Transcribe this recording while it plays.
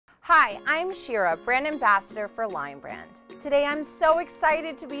Hi, I'm Shira, brand ambassador for Lion Brand. Today I'm so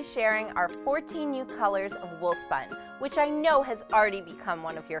excited to be sharing our 14 new colors of Woolspun, which I know has already become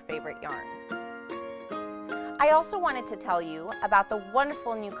one of your favorite yarns. I also wanted to tell you about the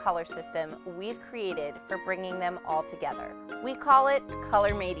wonderful new color system we've created for bringing them all together. We call it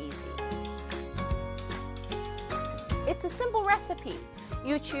Color Made Easy. It's a simple recipe.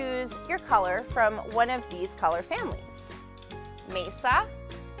 You choose your color from one of these color families: Mesa,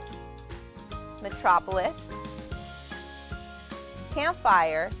 Metropolis,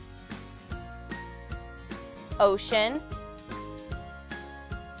 Campfire, Ocean,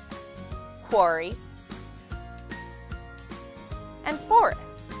 Quarry, and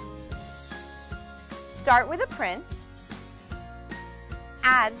Forest. Start with a print,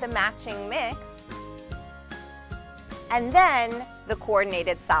 add the matching mix, and then the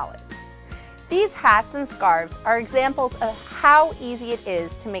coordinated solids. These hats and scarves are examples of how easy it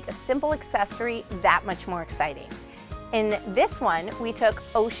is to make a simple accessory that much more exciting. In this one, we took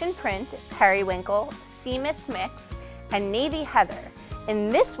ocean print, periwinkle, sea mist mix, and navy heather. In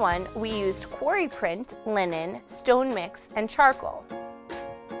this one, we used quarry print, linen, stone mix, and charcoal.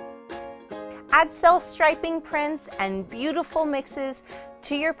 Add self-striping prints and beautiful mixes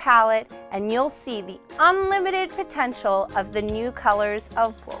to your palette, and you'll see the unlimited potential of the new colors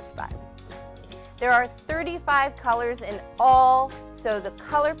of Woolspun. There are 35 colors in all, so the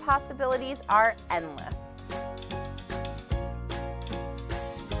color possibilities are endless.